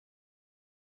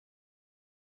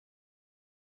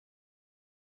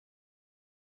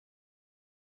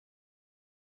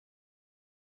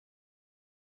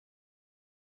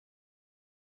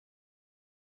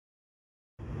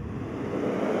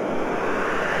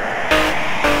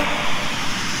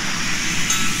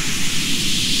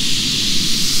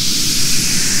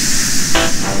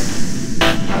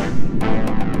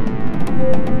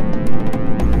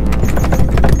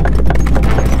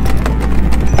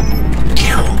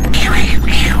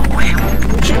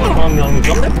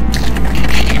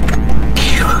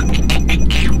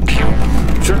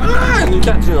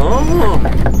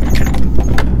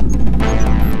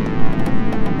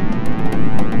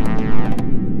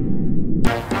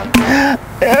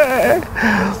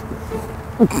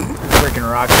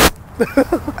Freaking rocket.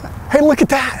 Hey, look at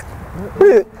that.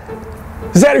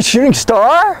 Is that a shooting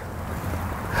star?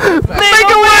 Make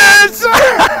a wish!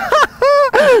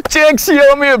 Jax, you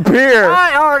owe me a beer.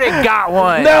 I already got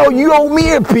one. No, you owe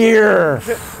me a beer.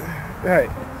 Hey,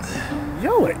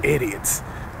 y'all are idiots.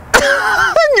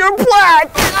 You're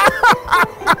black.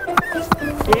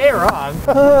 Yeah, wrong.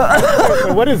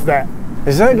 So what is that?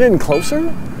 Is that getting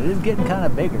closer? It is getting kind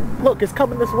of bigger. Look, it's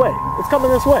coming this way. It's coming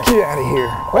this way. Get out of here.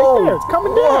 Right there, it's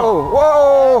coming down.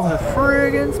 Whoa. A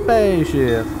friggin'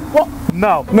 spaceship. What?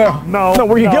 No. No. No. No,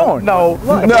 where you going? No.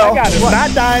 Look, No. I got to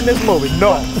not die in this movie.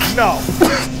 No. No.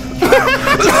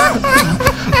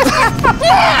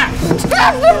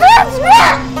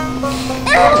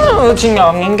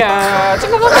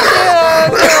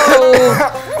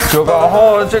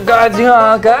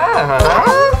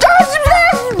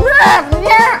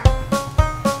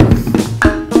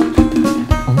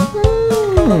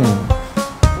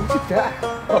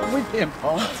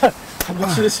 How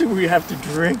much of this do we have to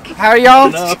drink? How are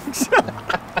y'all?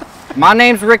 My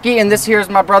name's Ricky, and this here is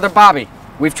my brother Bobby.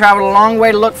 We've traveled a long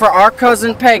way to look for our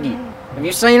cousin Peggy. Have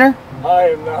you seen her? I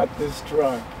am not this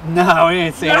drunk. No, we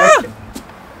ain't seen it.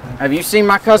 Have you seen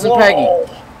my cousin Peggy?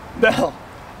 No.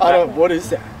 I don't. What is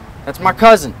that? That's my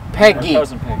cousin, Peggy.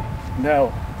 Cousin Peggy.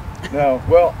 No. No.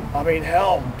 Well, I mean,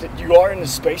 hell, you are in the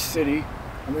space city.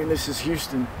 I mean, this is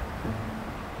Houston.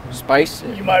 Space?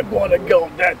 You might want to go.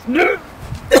 That's.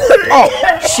 Oh,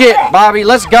 shit, Bobby,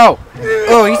 let's go.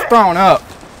 Oh, he's throwing up.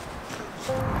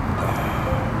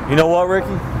 You know what,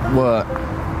 Ricky? What?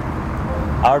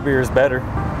 Our beer is better.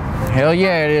 Hell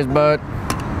yeah, it is, bud.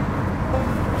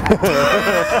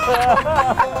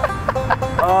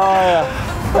 Oh yeah,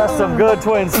 that's some good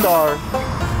twin star.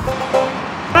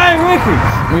 Hey, Ricky,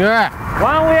 Yeah,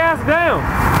 why don't we ask them?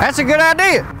 that's a good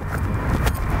idea.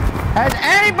 Has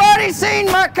anybody seen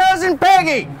my cousin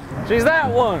Peggy? She's that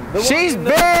one. She's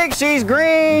big, she's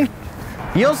green.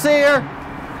 You'll see her.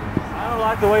 I don't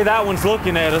like the way that one's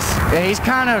looking at us. Yeah, he's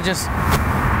kind of just,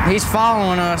 he's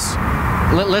following us.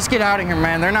 Let's get out of here,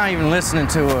 man. They're not even listening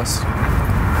to us.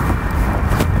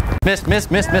 Miss.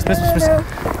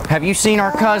 Have you seen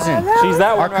our cousin? She's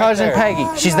that one. Our cousin right there.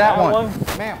 Peggy. She's that one.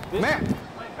 Ma'am.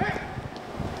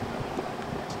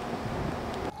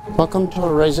 Welcome to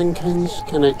Raising Kings.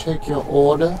 Can I take your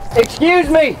order? Excuse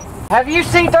me. Have you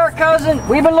seen our cousin?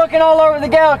 We've been looking all over the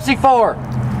galaxy for her.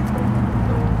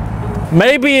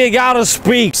 Maybe you gotta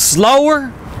speak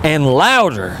slower and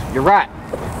louder. You're right.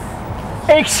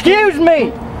 Excuse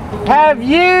me. Have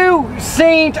you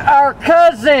seen our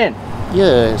cousin?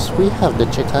 Yes, we have the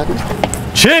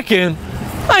chicken. Chicken?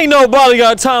 Ain't nobody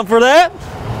got time for that.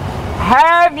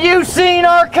 Have you seen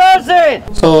our cousin?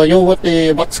 So you want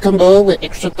the box combo with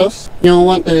extra toast? You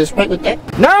want the Sprite with that?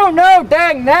 No,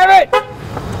 dang nabbit!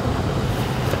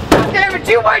 Damn it,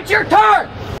 you wait your turn!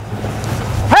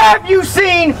 Have you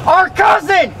seen our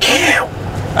cousin?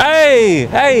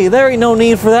 Hey, there ain't no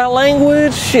need for that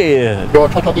language. Shit. Your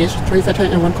total is 350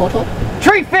 and 1/4.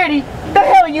 350? The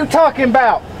hell are you talking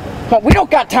about? Come on, we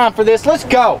don't got time for this, let's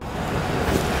go.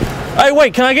 Hey,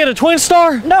 wait, can I get a twin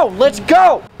star? No, let's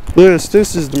go. Yes,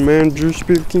 this is the manager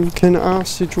speaking. Can I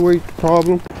situate the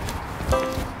problem?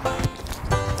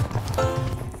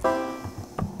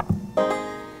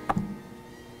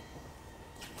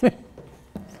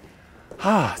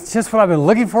 It's just what I've been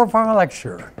looking for my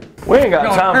lecture. We ain't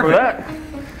got time for that.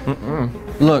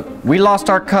 Look, we lost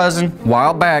our cousin a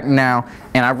while back now,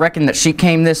 and I reckon that she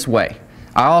came this way.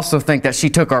 I also think that she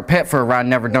took our pet for a ride and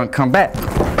never done come back.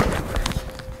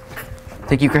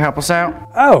 Think you could help us out?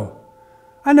 Oh,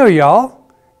 I know y'all.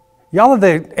 Y'all are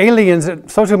the aliens that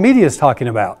social media is talking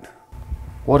about.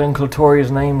 What in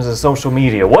Clitoria's name is a social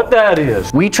media? What that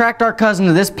is? We tracked our cousin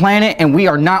to this planet, and we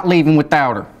are not leaving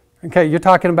without her. Okay, you're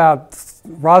talking about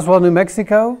Roswell, New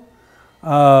Mexico?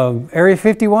 Area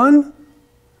 51?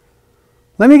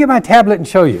 Let me get my tablet and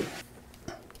show you.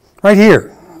 Right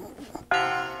here.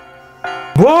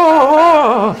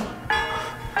 Whoa!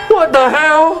 What the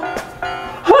hell?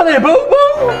 Honey Boo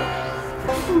Boo?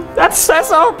 That's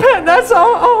our pet. That's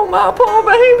our my poor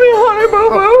baby, Honey Boo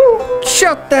Boo.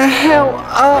 Shut the hell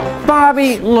up,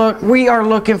 Bobby. Look, we are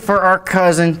looking for our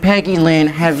cousin, Peggy Lin.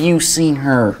 Have you seen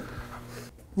her?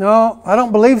 No, I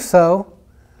don't believe so.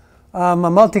 My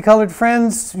multicolored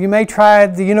friends, you may try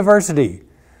the university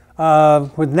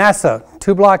with NASA,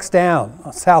 2 blocks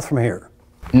down, south from here.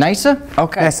 NASA?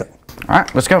 Okay. NASA. All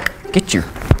right, let's go. Get your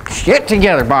shit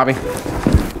together, Bobby.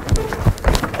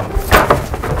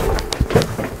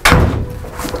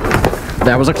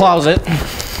 That was a closet.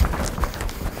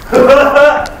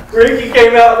 Ricky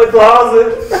came out of the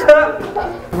closet.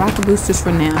 Rocket boosters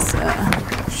for NASA.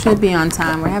 should be on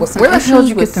time. We're having some Where the hell did issues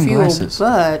you with get them fuel, glasses?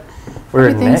 but We're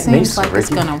in everything seems Mesa, like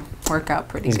it's Ricky. gonna work out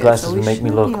pretty These good. glasses so we make me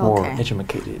should look be more okay.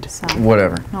 educated. So,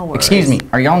 Whatever. no worries. Excuse me,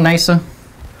 are y'all NASA?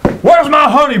 Where's my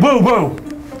honey boo boo?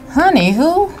 Honey,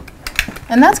 who?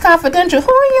 And that's confidential. Who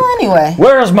are you anyway?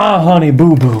 Where's my honey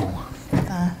boo boo?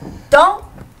 Don't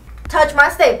touch my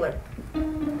stapler.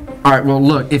 All right, well,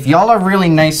 look, if y'all are really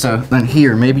NASA, then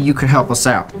here, maybe you could help us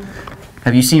out.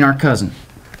 Have you seen our cousin?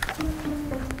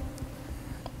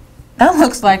 That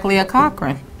looks like Leah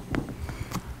Cochran.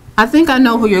 I think I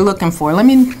know who you're looking for. Let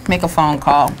me make a phone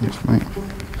call.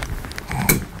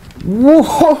 Whoa,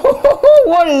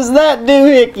 what does that do,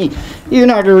 Hickey? You're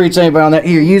not gonna reach anybody on that.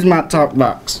 Here, use my talk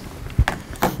box.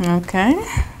 Okay.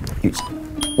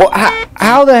 Well,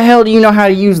 how the hell do you know how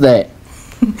to use that?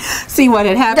 See, what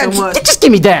had happened was... Just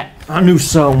give me that. I knew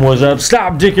something was up.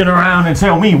 Stop dicking around and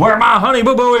tell me where my honey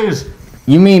boo boo is.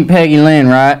 You mean Peggy Lin,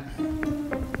 right?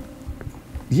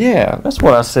 Yeah, that's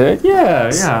what I said.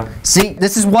 Yeah. See,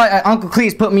 this is why Uncle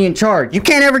Cleese put me in charge. You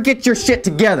can't ever get your shit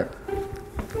together.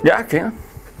 Yeah, I can.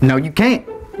 No, you can't.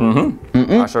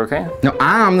 I sure can. No,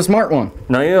 I'm the smart one.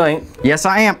 No, you ain't. Yes,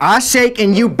 I am. I shake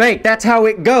and you bake. That's how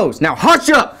it goes. Now, hush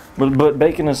up. But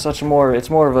baking is it's more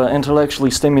of an intellectually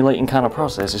stimulating kind of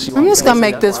process. I'm just gonna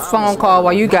make this phone call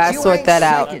while you guys sort that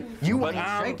out. You ain't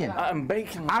shaking. I'm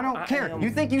baking. I don't care.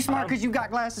 You think you smart because you got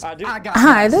glasses? I got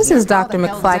Hi, glasses. this is Dr.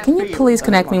 McFly. Can you please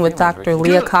connect me with Dr.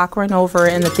 Leah Cochran over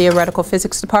in the theoretical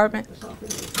physics department?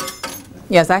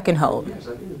 Yes, I can hold.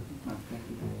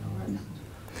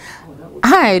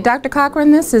 Hi, Dr.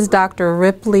 Cochran. This is Dr.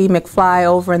 Ripley McFly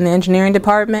over in the engineering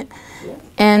department.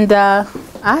 And I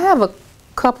have a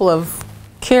couple of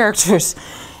characters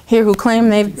here who claim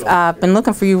they've been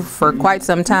looking for you for quite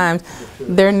some time.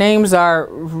 Their names are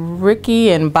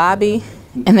Ricky and Bobby,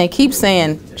 and they keep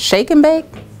saying, shake and bake?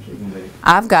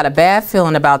 I've got a bad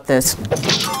feeling about this.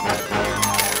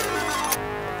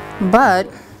 But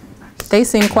they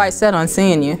seem quite set on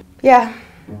seeing you. Yeah,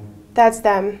 that's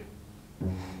them.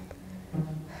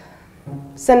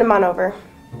 Send them on over.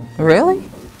 Really?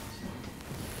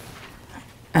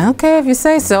 Okay, if you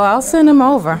say so, I'll send them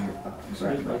over.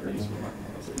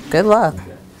 Good luck.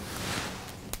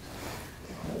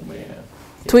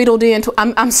 Tweedledee and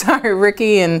I'm sorry,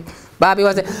 Ricky and Bobby,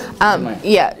 was it?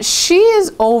 Yeah, she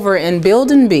is over in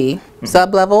Building B,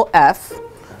 sublevel F,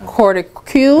 quarter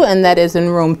Q, and that is in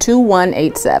room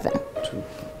 2187.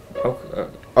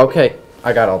 Okay,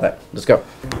 I got all that. Let's go.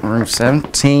 Room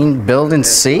 17, building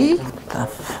C? The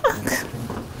fuck?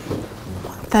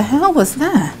 What the hell was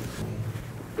that?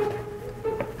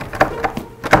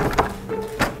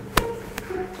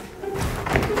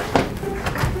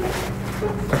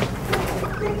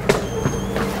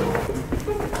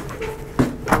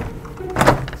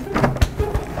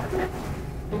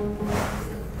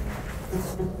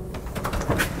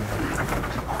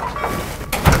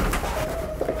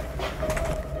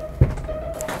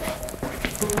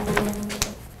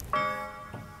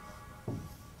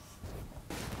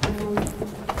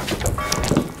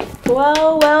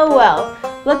 Well, well, well.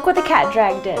 Look what the cat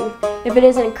dragged in. If it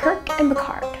isn't Kirk and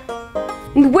Picard.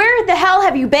 Where the hell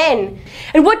have you been?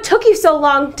 And what took you so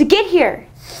long to get here?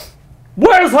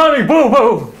 Where's honey boo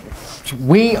boo?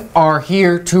 We are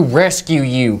here to rescue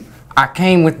you. I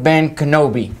came with Ben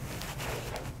Kenobi.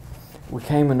 We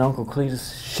came in Uncle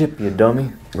Cletus' ship, you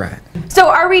dummy. Right. So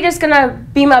are we just gonna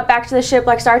beam up back to the ship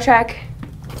like Star Trek?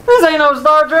 This ain't no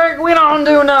Star Trek. We don't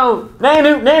do no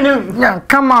nanu. Yeah,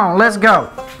 come on, let's go.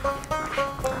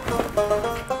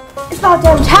 It's about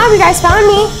damn time you guys found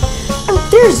me. I mean,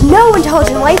 there's no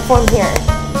intelligent life form here.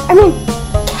 I mean,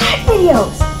 cat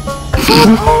videos.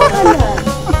 Come on.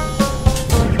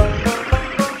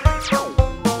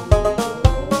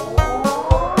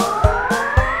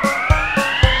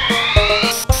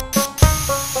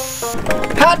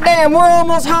 Hot damn, we're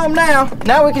almost home now.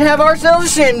 Now we can have ourselves a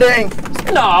shindig.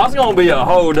 No, it's gonna be a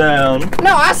hoedown.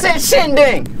 No, I said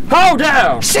shindig.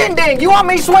 Hoedown. Shindig, you want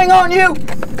me to swing on you?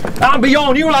 I'll be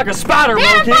on you like a spider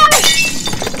monkey.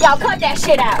 Y'all cut that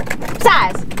shit out.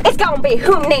 Besides, it's gonna be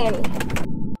hoo nanny.